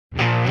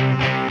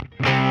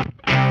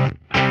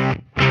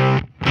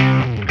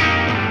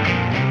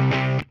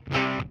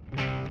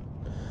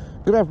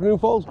Good afternoon,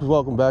 folks.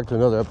 Welcome back to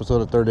another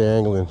episode of Third Day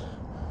Angling.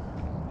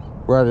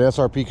 We're at an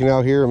SRP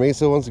canal here in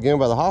Mesa once again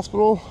by the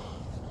hospital.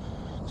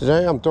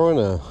 Today I'm throwing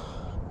a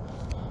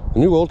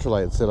new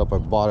ultralight setup I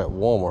bought at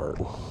Walmart.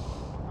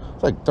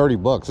 It's like 30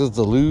 bucks. This is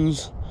the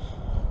Lews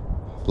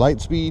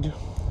light speed.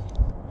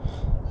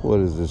 What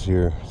is this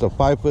here? It's a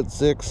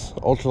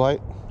 5'6" ultralight.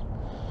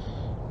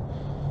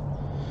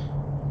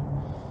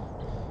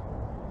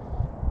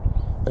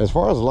 As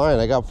far as line,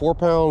 I got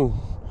 4-pound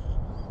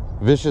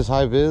vicious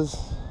high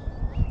vis.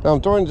 Now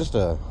I'm throwing just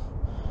a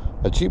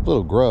cheap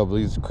little grub,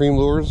 these cream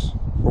lures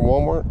from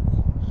Walmart.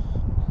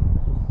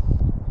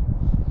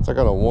 It's like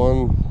on a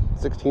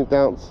 1/16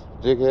 ounce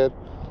jig head,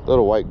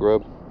 little white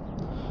grub.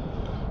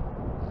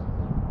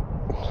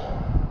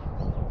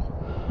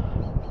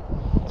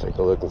 Take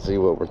a look and see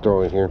what we're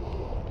throwing here.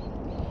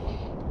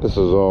 This is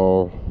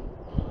all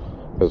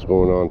that's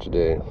going on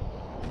today.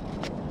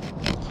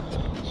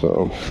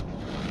 So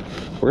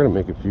we're gonna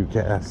make a few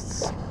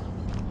casts.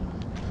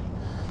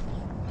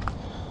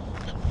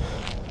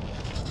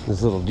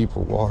 This little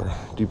deeper water,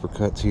 deeper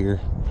cuts here.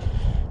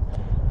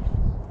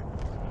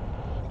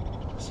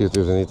 See if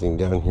there's anything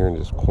down here in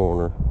this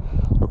corner.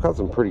 I've caught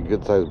some pretty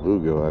good sized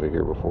bluegill out of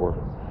here before.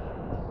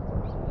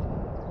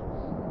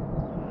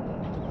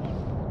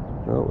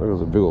 Oh, there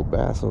was a big old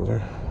bass over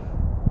there.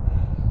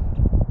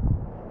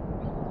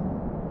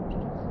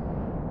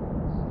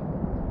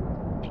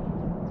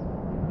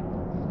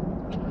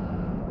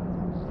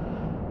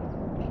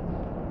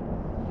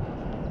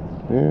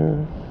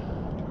 Yeah,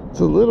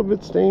 it's a little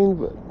bit stained,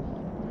 but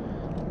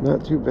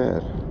not too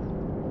bad.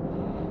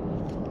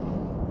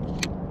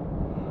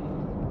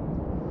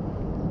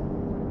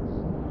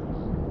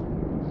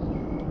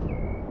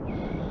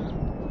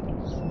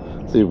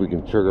 See if we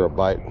can trigger a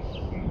bite.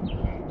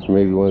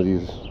 Maybe one of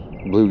these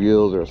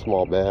bluegills or a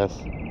small bass.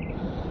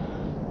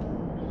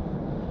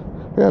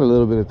 We had a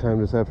little bit of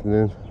time this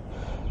afternoon,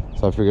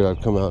 so I figured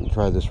I'd come out and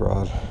try this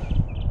rod.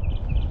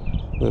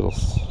 Little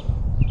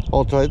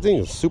ultralight thing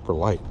is super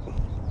light.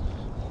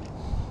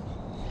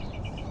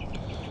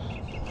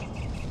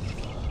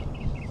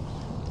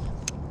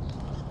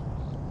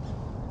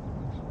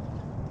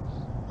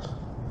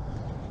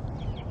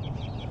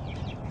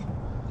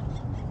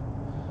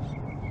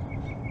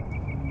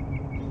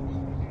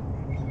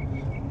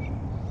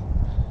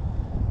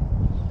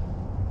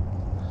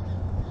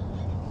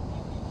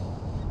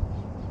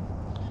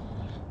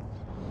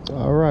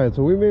 All right,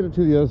 so we made it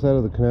to the other side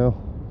of the canal.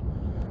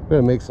 We're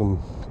gonna make some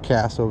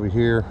casts over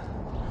here.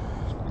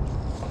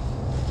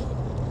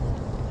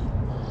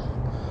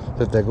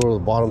 Let that go to the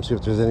bottom, see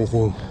if there's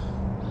anything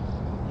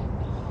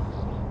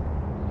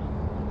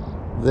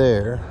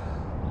there.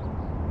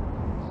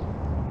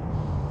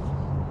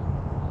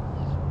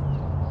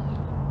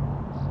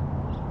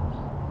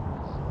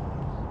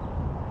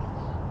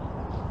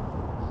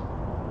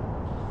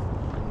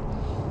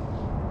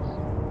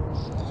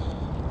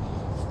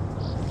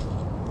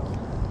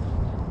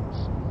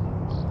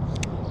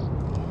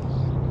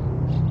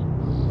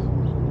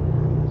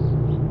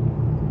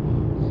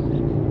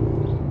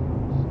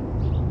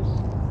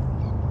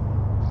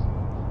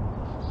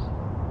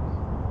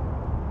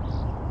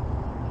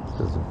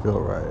 Doesn't feel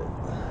right.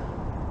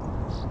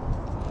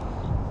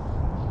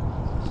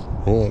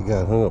 Yeah, it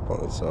got hung up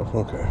on itself.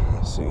 Okay,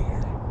 let's see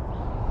here.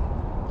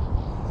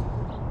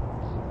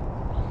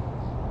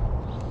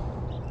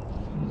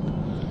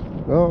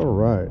 All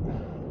right,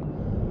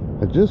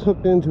 I just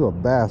hooked into a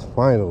bass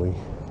finally.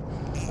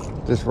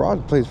 This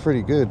rod plays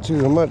pretty good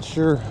too. I'm not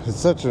sure, it's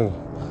such a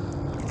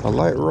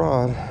light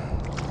rod.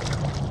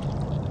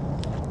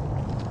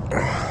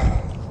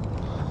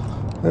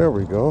 There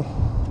we go.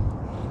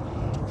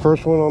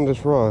 First one on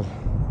this rod.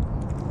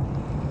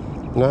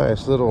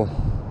 Nice little,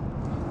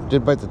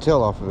 did bite the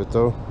tail off of it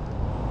though.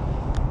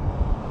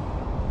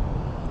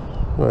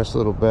 Nice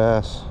little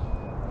bass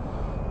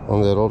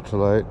on that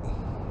ultralight.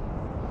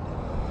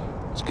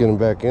 Let's get him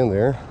back in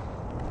there.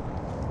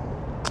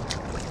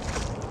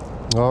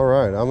 All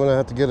right, I'm gonna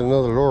have to get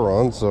another lure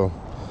on, so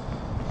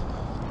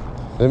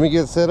let me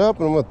get set up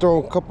and I'm gonna throw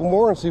a couple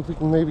more and see if we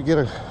can maybe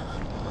get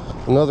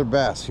another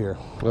bass here.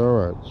 All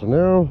right, so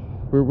now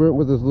we went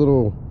with this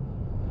little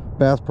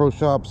Bass Pro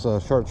Shops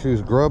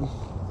chartreuse grub.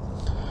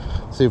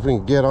 See if we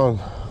can get on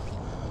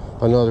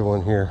another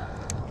one here.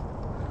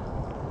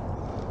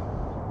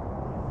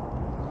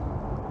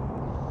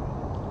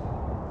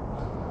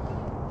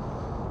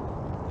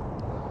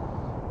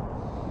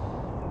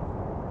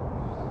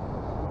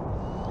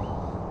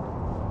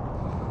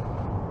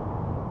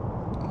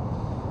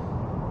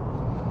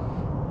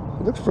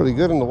 It looks pretty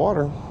good in the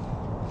water.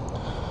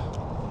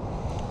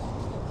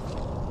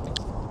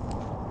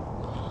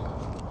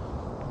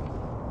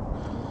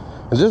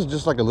 And this is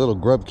just like a little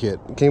grub kit.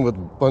 It came with a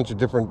bunch of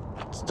different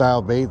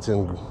style baits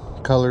and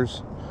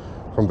colors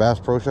from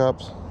Bass Pro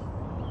Shops.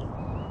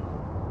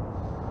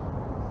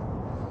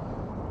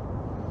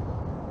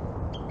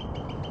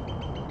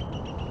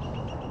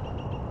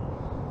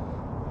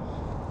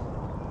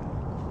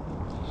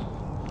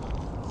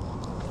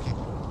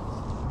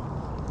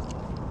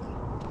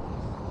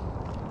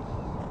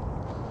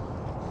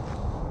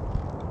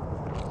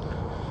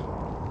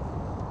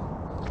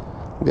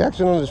 The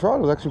action on this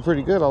rod was actually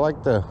pretty good. I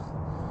like the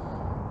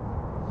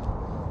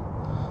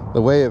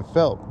way it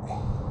felt.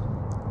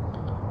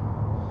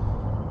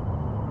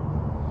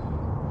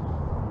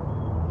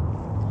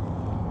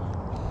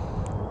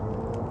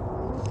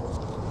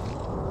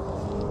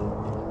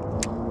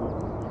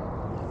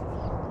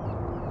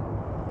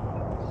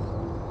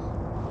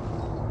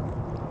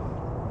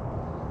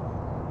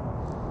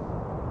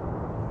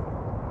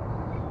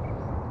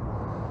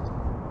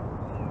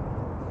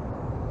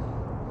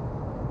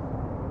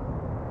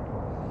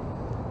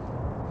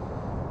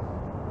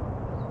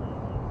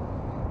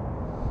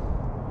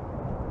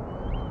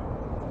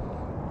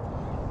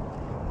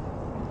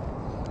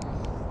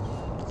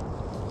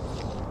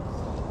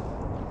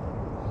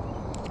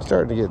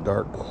 Starting to get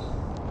dark.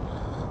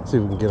 See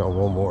if we can get on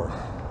one more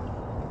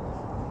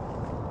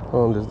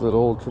on this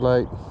little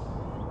ultralight.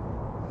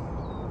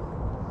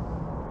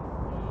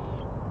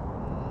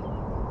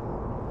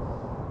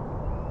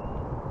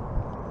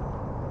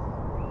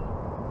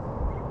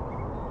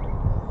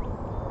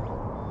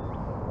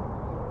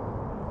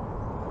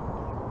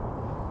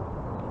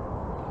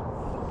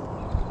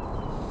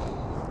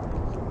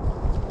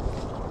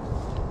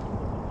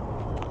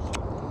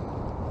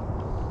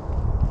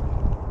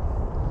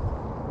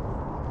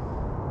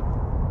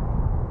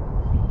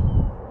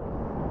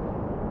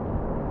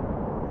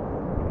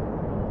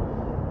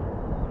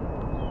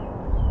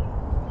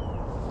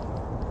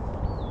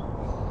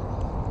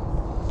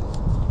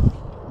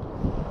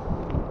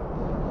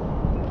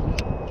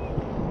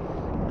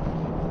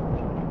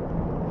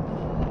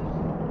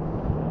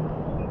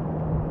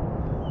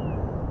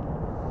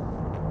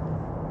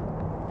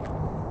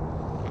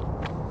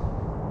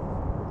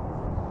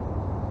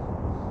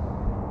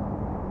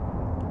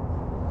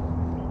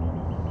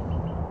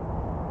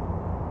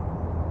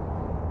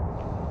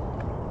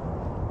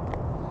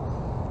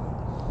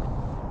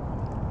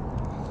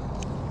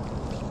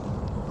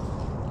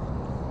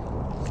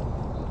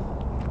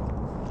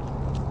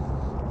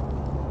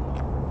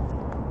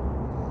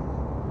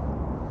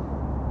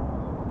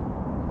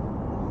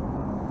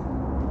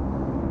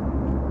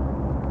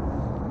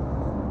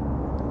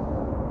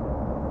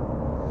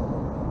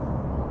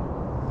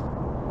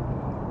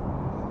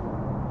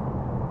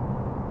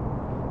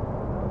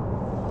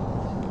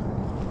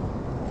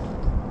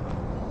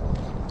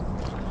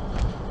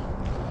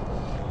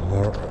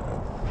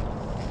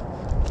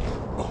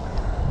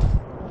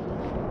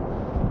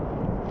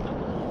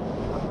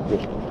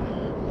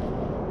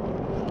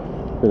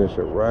 Finish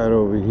it right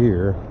over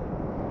here.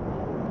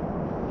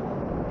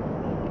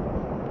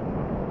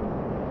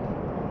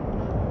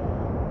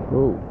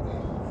 Whoa.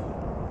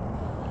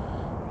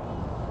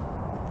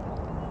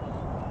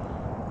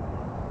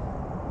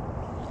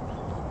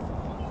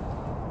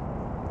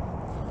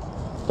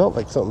 Felt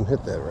like something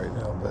hit that right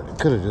now, but it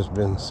could have just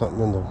been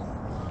something in the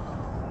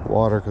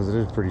water because it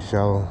is pretty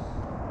shallow.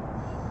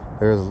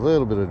 There's a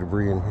little bit of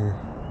debris in here.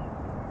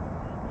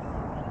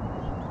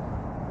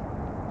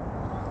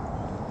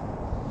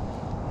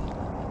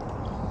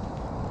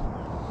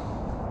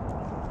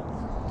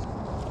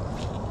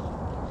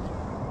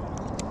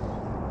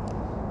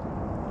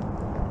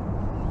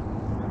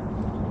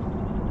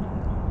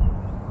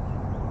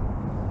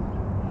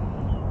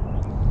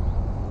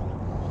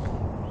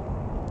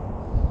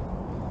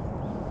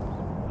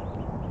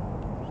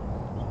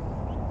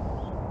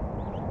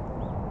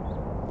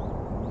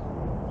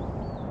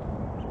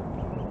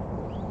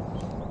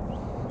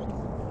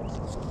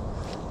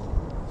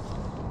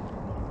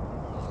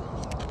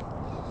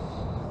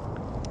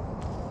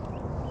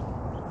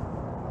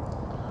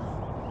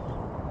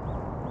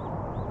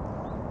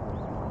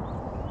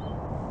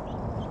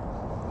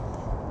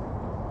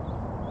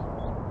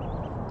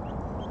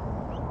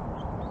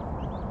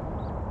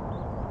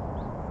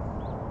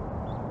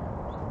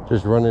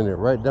 Just running it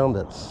right down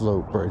that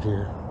slope right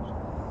here.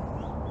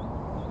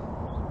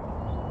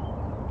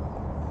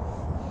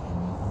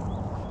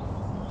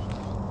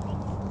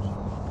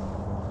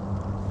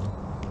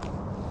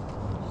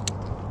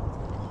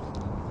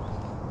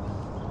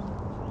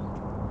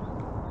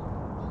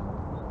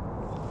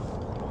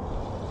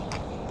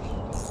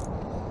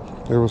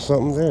 There was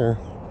something there.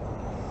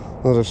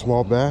 Another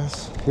small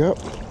bass. Yep.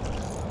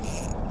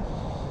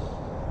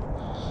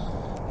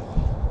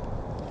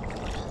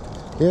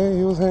 Yeah,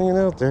 he was hanging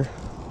out there.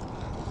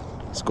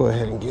 Let's go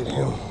ahead and get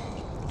him.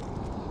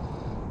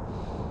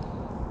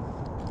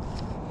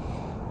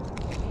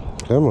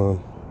 Come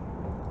on.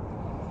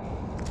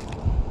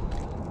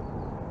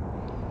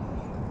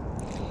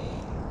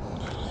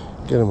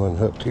 Get him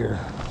unhooked here.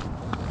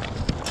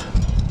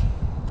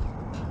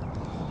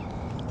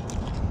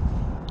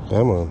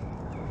 Come on.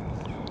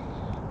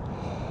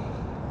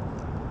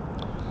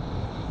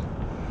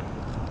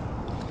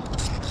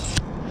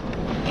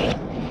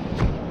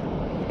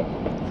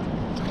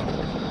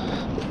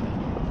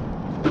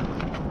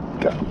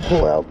 Gotta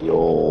pull out the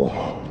old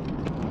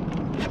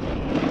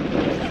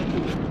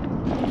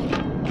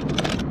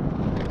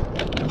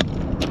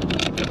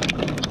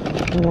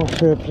more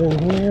trips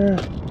in here.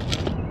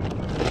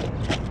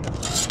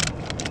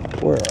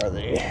 Where are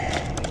they?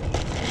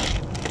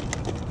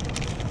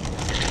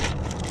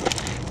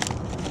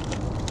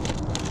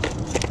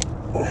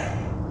 There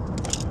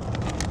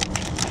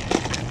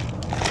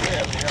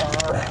they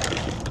are.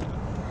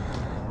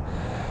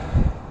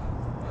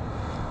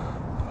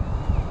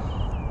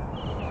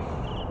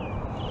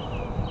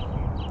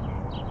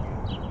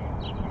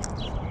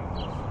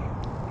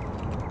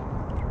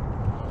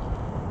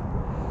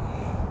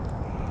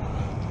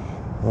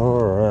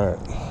 All right,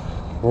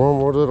 one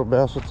more little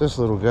bass with this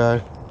little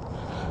guy.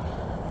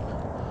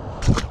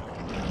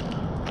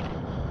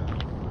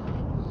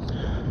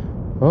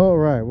 All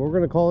right, we're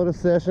gonna call it a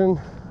session.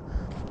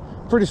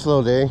 Pretty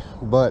slow day,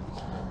 but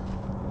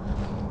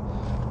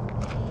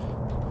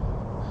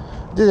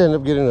did end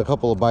up getting a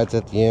couple of bites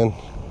at the end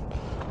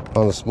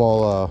on a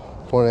small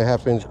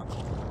 1.5 inch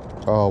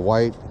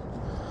white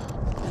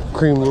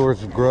cream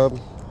lures grub,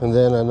 and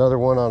then another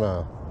one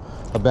on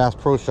a Bass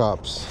Pro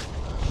Shops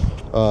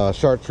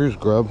chartreuse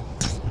grub.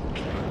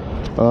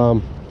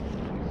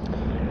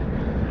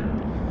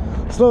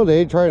 Slow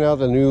day, trying out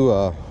the new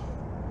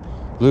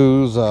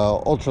Lews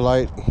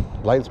Ultralight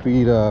light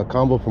speed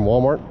combo from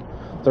Walmart,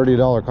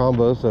 $30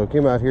 combo. So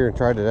came out here and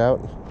tried it out.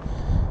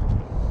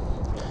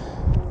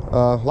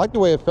 Like the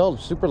way it felt,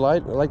 super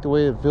light. I like the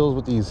way it feels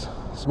with these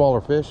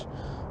smaller fish.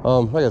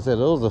 Like I said,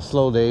 it was a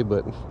slow day,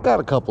 but got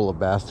a couple of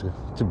bass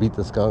to beat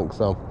the skunk,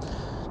 so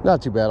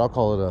not too bad. I'll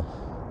call it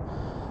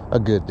a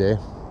good day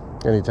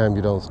anytime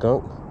you don't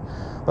skunk.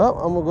 Well,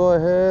 I'm gonna go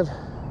ahead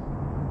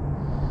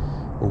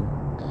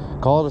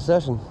and call it a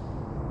session.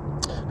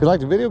 If you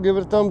like the video, give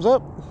it a thumbs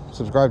up,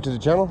 subscribe to the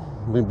channel.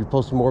 I'm going to be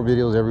posting more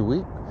videos every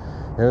week.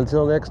 And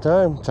until next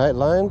time, tight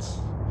lines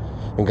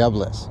and God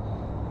bless.